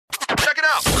Check it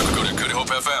out. Go to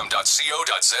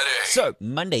goodhopefm.co.za. So,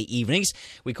 Monday evenings,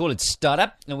 we call it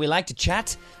Startup, and we like to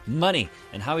chat money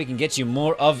and how we can get you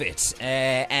more of it.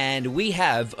 And we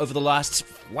have, over the last,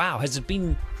 has it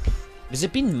been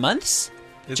months?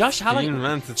 Josh, how long? It's been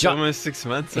months. It's almost 6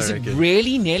 months, Is I reckon. it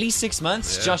really nearly 6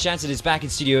 months? Yeah. Josh Jansen is back in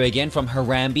studio again from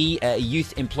Harambee,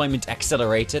 Youth Employment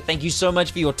Accelerator. Thank you so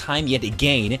much for your time yet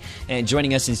again and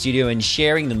joining us in studio and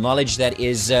sharing the knowledge that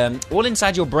is all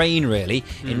inside your brain, really,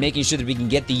 in making sure that we can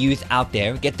get the youth out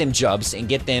there, get them jobs, and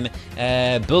get them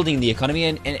building the economy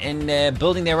and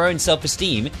building their own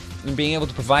self-esteem and being able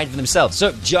to provide for themselves.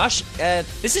 So, Josh,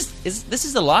 this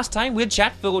is the last time we'll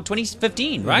chat for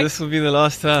 2015, right? This will be the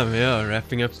last time,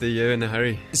 wrapping up the year in a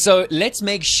hurry. So let's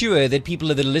make sure that people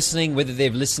that are listening, whether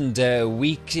they've listened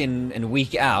week in and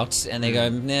week out, and they go,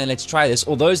 let's try this,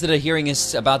 or those that are hearing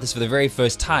us about this for the very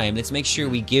first time, let's make sure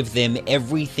we give them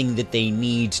everything that they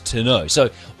need to know.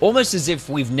 So almost as if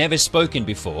we've never spoken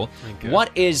before, What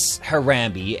is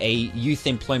Harambee, a youth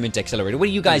employment accelerator? What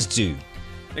do you guys do?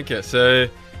 Okay, so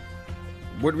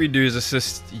what we do is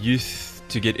assist youth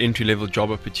to get entry-level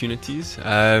job opportunities.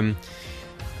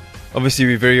 Obviously,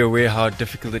 we're very aware how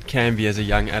difficult it can be as a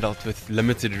young adult with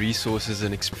limited resources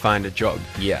and find a job.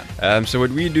 Yeah. So what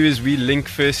we do is we link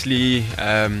firstly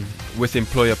with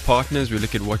employer partners. We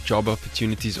look at what job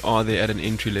opportunities are there at an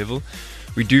entry level.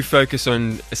 We do focus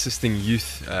on assisting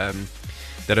youth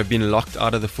that have been locked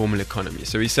out of the formal economy.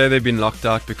 So we say they've been locked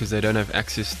out because they don't have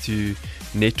access to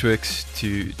networks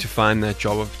to find that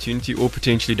job opportunity, or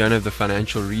potentially don't have the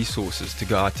financial resources to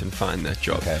go out and find that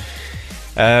job. Okay.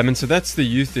 And so that's the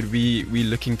youth that we're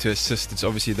looking to assist. It's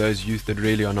obviously those youth that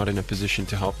really are not in a position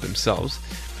to help themselves.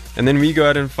 And then we go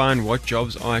out and find what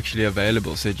jobs are actually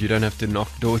available so that you don't have to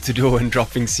knock door to door and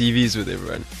dropping CVs with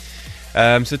everyone.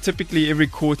 So typically every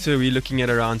quarter we're looking at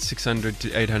around 600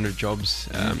 to 800 jobs.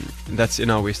 That's in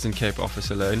our Western Cape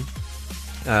office alone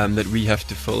that we have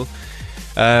to fill.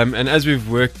 And as we've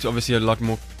worked, obviously a lot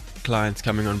more clients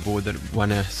coming on board that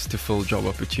want us to fill job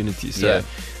opportunities. So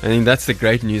I think that's the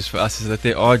great news for us, is that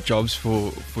there are jobs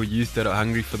for youth that are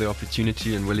hungry for the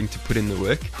opportunity and willing to put in the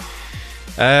work.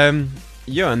 And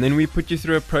then we put you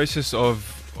through a process of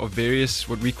various,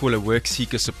 what we call a work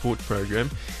seeker support program.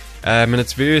 And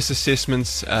it's various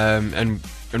assessments and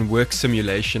work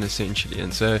simulation essentially.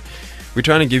 And so we're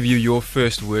trying to give you your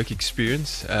first work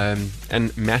experience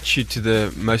and match you to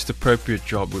the most appropriate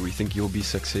job where we think you'll be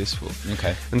successful.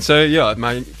 Okay. And so,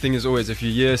 my thing is always, if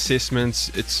you hear assessments,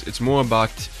 it's more about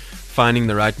finding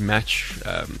the right match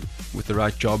with the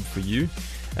right job for you.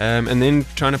 And then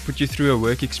trying to put you through a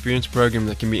work experience program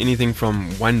that can be anything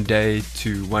from 1 day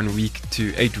to 1 week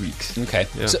to 8 weeks. Okay.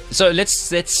 Yeah. So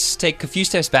let's take a few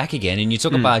steps back again, and you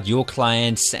talk about your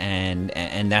clients and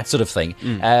that sort of thing.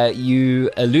 You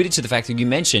alluded to the fact that you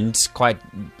mentioned quite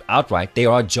outright there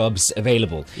are jobs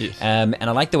available. Yes. And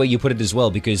I like the way you put it as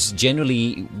well, because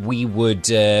generally we would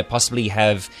possibly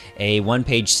have a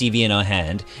one-page CV in our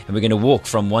hand, and we're going to walk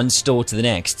from one store to the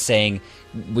next saying,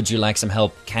 would you like some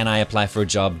help? Can I apply for a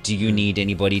job? Do you need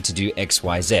anybody to do X,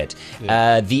 Y, Z?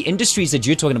 The industries that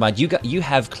you're talking about, you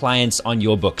have clients on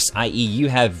your books, i.e. you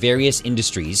have various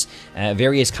industries,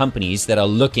 various companies that are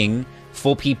looking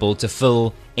for people to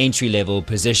fill entry-level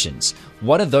positions.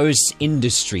 What are those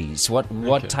industries?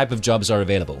 What type of jobs are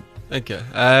available? Okay.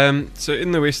 So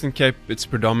in the Western Cape, it's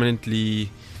predominantly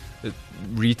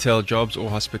retail jobs or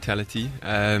hospitality.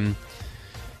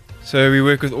 So we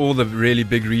work with all the really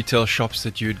big retail shops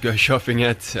that you would go shopping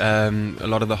at, a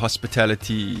lot of the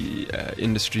hospitality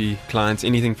industry clients,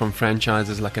 anything from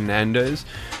franchises like a Nando's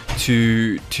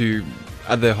to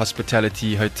other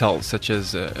hospitality hotels such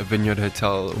as a Vineyard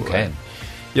Hotel. Okay.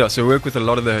 So we work with a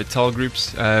lot of the hotel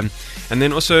groups, and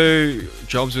then also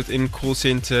jobs within call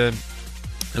center,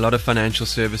 a lot of financial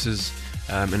services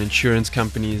and insurance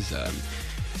companies.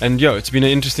 And it's been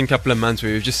an interesting couple of months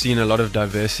where we've just seen a lot of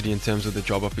diversity in terms of the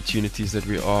job opportunities that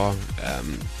we are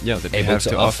that we able have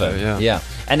to offer. Yeah.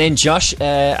 And then Josh,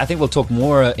 I think we'll talk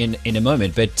more in a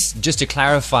moment, but just to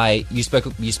clarify, you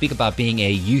speak about being a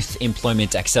youth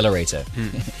employment accelerator.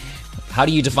 How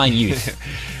do you define youth?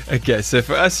 Okay, so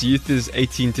for us, youth is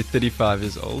 18 to 35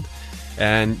 years old,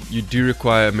 and you do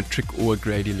require a matric or a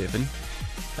grade 11.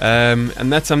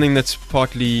 And that's something that's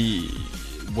partly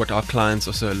what our clients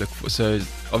also look for. So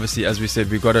obviously, as we said,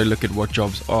 we've got to look at what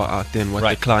jobs are out there and what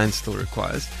the client still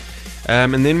requires.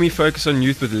 And then we focus on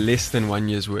youth with less than 1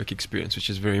 year's work experience, which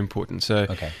is very important. So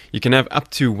you can have up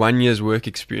to 1 year's work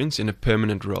experience in a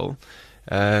permanent role.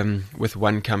 with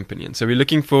one company. And so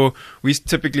we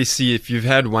typically see if you've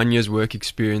had 1 year's work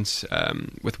experience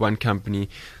with one company,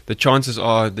 the chances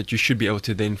are that you should be able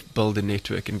to then build a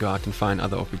network and go out and find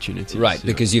other opportunities. Right, Yeah.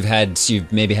 because you've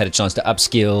maybe had a chance to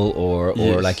upskill or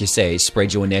Yes. like you say,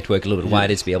 spread your network a little bit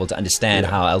wider to be able to understand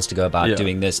how else to go about Yeah.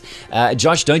 doing this.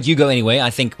 Josh, don't you go anyway. I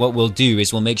think what we'll do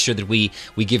is we'll make sure that we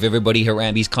give everybody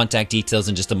Harambee's contact details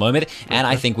in just a moment. And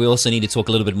I think we also need to talk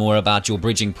a little bit more about your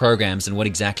bridging programs and what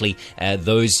exactly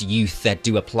those youth that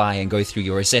do apply and go through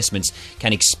your assessments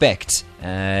can expect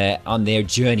on their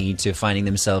journey to finding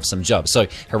themselves some jobs. So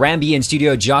Harambee in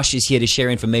studio, Josh is here to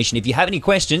share information. If you have any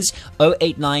questions,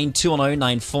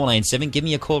 089-210-9497. Give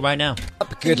me a call right now.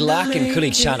 Good luck and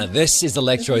Kulichana. This is the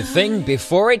Electro Thing.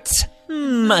 Before it,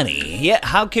 money. Yeah,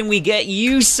 how can we get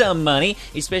you some money?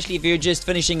 Especially if you're just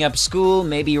finishing up school,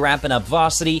 maybe wrapping up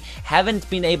varsity, haven't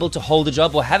been able to hold a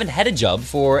job or haven't had a job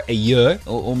for a year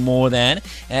or more than,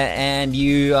 and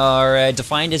you are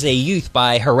defined as a youth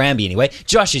by Harambee anyway.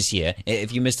 Josh is here.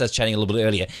 If you missed us chatting a little bit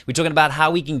earlier, we're talking about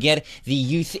how we can get the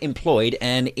youth employed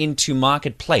and into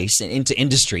marketplace and into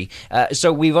industry.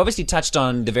 So we've obviously touched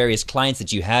on the various clients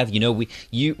that you have. You know,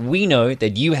 we know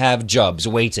that you have jobs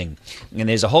waiting, and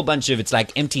there's a whole bunch of, it's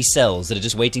like empty cells that are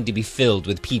just waiting to be filled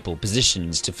with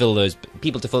positions to fill those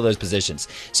positions.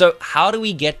 So how do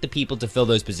we get the people to fill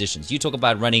those positions? You talk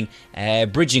about running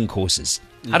bridging courses.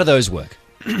 How do those work?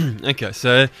 Okay,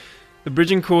 so the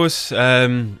bridging course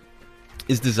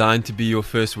is designed to be your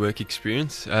first work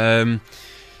experience.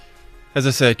 As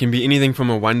I say, it can be anything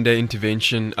from a one-day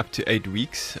intervention up to 8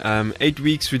 weeks. 8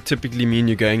 weeks would typically mean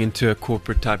you're going into a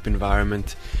corporate type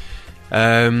environment,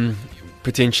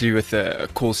 potentially with a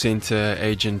call center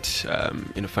agent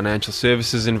in a financial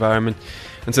services environment.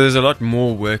 And so there's a lot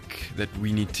more work that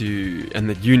we need to, and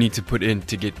that you need to put in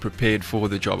to get prepared for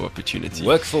the job opportunity.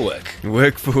 Work for work.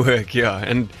 Work for work, yeah.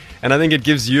 And I think it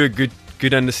gives you a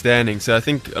good understanding. So I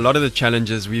think a lot of the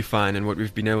challenges we find and what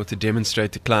we've been able to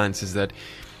demonstrate to clients is that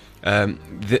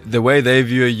the way they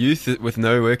view a youth with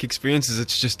no work experience is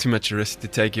it's just too much risk to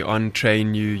take you on,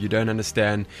 train you. You don't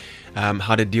understand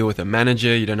how to deal with a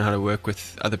manager. You don't know how to work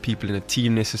with other people in a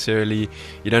team necessarily.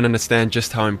 You don't understand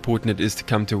just how important it is to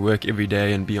come to work every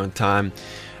day and be on time.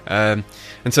 And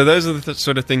so those are the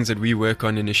sort of things that we work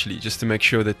on initially, just to make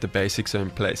sure that the basics are in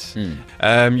place.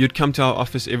 You'd come to our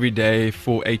office every day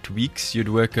for 8 weeks. You'd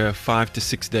work a 5 to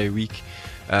 6 day week.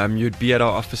 You'd be at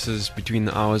our offices between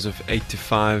the hours of 8 to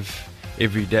 5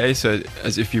 every day, so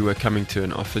as if you were coming to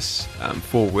an office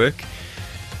for work.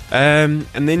 And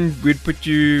then we'd put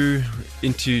you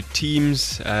into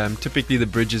teams. Typically the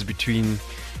bridge is between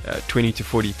 20 to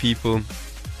 40 people,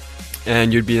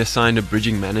 and you'd be assigned a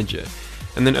bridging manager.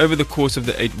 And then over the course of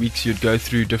the 8 weeks, you'd go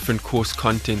through different course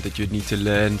content that you'd need to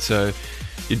learn. So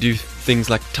you do things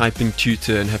like typing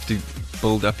tutor and have to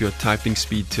build up your typing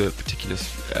speed to a particular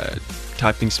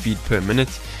typing speed per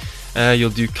minute. You'll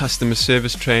do customer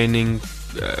service training.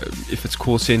 If it's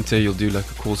call center, you'll do like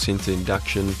a call center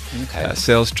induction,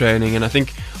 sales training. And I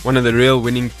think one of the real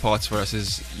winning parts for us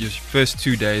is your first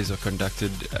 2 days are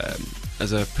conducted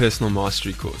as a personal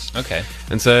mastery course. Okay.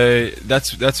 And so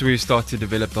that's where we start to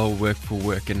develop the whole work for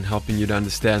work and helping you to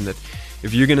understand that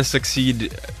if you're going to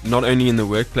succeed not only in the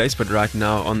workplace but right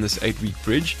now on this 8-week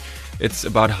bridge, it's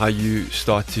about how you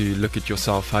start to look at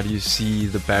yourself. How do you see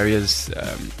the barriers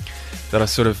that are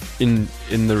sort of in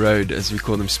the road, as we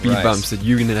call them, speed bumps, that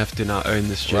you're going to have to now own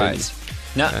this journey. Right.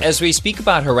 Now, as we speak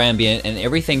about Harambee and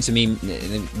everything, to me,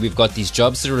 we've got these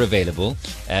jobs that are available.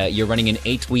 You're running an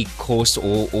 8-week course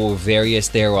or various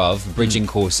thereof, bridging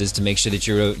courses to make sure that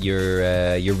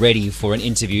you're ready for an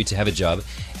interview to have a job.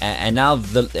 And now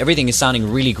everything is sounding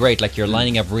really great, like you're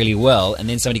lining up really well. And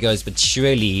then somebody goes, but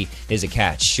surely there's a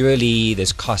catch. Surely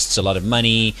this costs a lot of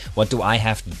money. What do I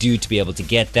have to do to be able to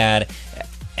get that?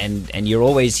 And you're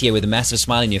always here with a massive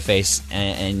smile on your face,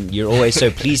 and you're always so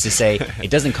pleased to say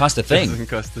it doesn't cost a thing. It doesn't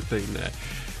cost a thing,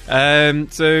 no.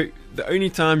 So the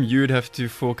only time you would have to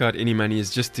fork out any money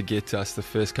is just to get to us the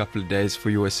first couple of days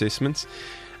for your assessments.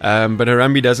 But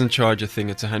Harambee doesn't charge a thing.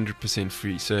 It's 100%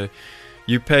 free. So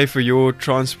you pay for your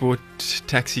transport,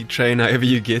 taxi, train, however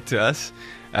you get to us,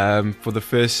 for the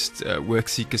first work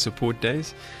seeker support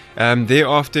days.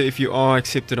 Thereafter, if you are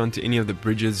accepted onto any of the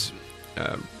bridges,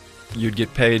 you'd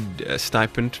get paid a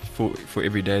stipend for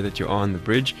every day that you're on the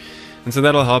bridge. And so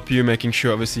that'll help you, making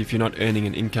sure, obviously, if you're not earning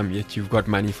an income yet, you've got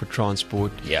money for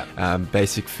transport,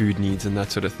 basic food needs and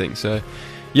that sort of thing. So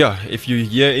yeah, if you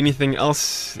hear anything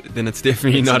else, then it's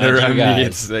definitely not around me.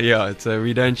 It's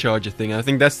we don't charge a thing. I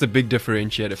think that's the big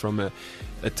differentiator from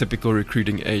a typical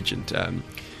recruiting agent.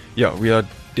 yeah, we are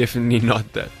definitely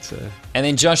not that. So. And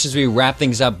then, Josh, as we wrap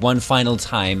things up one final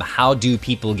time, how do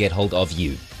people get hold of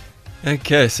you?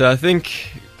 Okay, so I think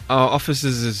our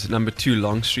offices is number 2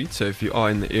 Long Street, so if you are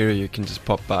in the area, you can just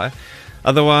pop by.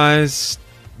 Otherwise,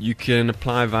 you can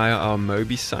apply via our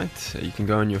Mobi site. You can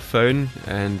go on your phone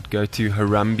and go to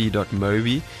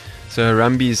harambee.mobi. So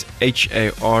Harambee is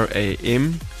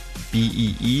HARAMBEE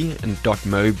and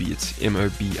 .mobi, it's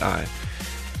MOBI.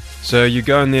 So you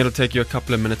go in there, it'll take you a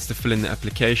couple of minutes to fill in the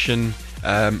application,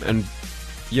 and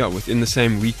yeah, within the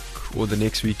same week or the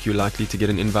next week, you're likely to get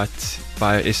an invite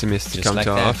via SMS to Just come like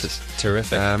to our that. office.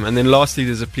 Terrific. And then lastly,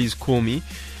 there's a please call me,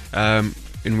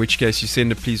 in which case you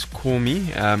send a please call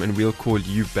me, and we'll call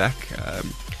you back.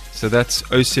 So that's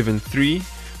 073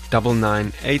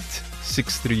 998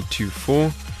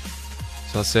 6324.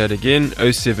 So I'll say it again,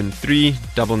 073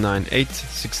 998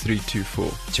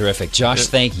 6324. Terrific. Josh,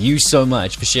 thank you so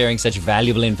much for sharing such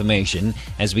valuable information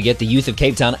as we get the youth of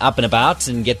Cape Town up and about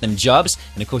and get them jobs.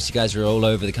 And of course, you guys are all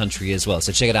over the country as well.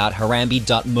 So check it out,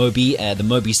 harambee.mobi, the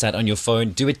Mobi site on your phone.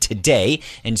 Do it today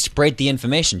and spread the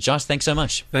information. Josh, thanks so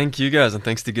much. Thank you guys, and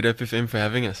thanks to Good Hope FM for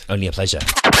having us. Only a pleasure.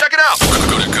 Check it out.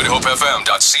 Go to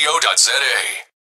goodhopefm.co.za.